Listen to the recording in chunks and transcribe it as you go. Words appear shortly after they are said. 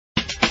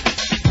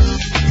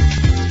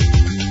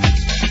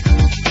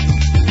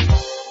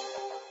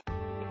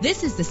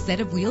This is the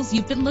set of wheels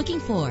you've been looking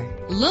for.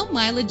 Low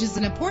mileage is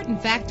an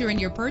important factor in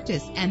your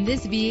purchase, and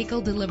this vehicle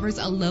delivers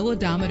a low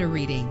odometer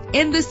reading.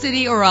 In the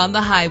city or on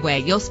the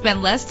highway, you'll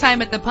spend less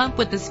time at the pump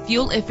with this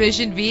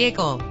fuel-efficient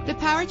vehicle. The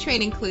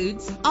powertrain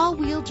includes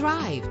all-wheel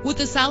drive with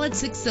a solid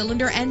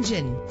 6-cylinder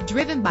engine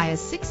driven by a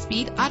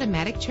 6-speed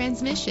automatic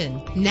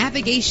transmission.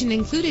 Navigation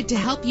included to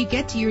help you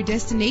get to your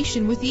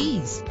destination with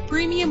ease.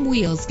 Premium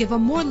wheels give a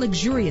more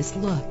luxurious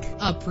look.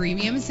 A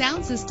premium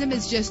sound system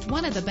is just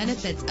one of the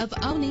benefits of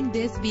owning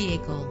this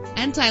vehicle.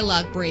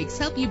 Anti-lock brakes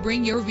help you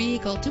bring your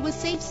vehicle to a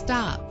safe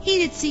stop.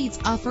 Heated seats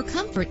offer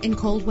comfort in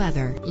cold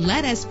weather.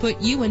 Let us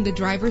put you in the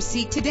driver's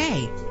seat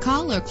today.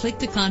 Call or click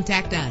to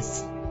contact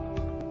us.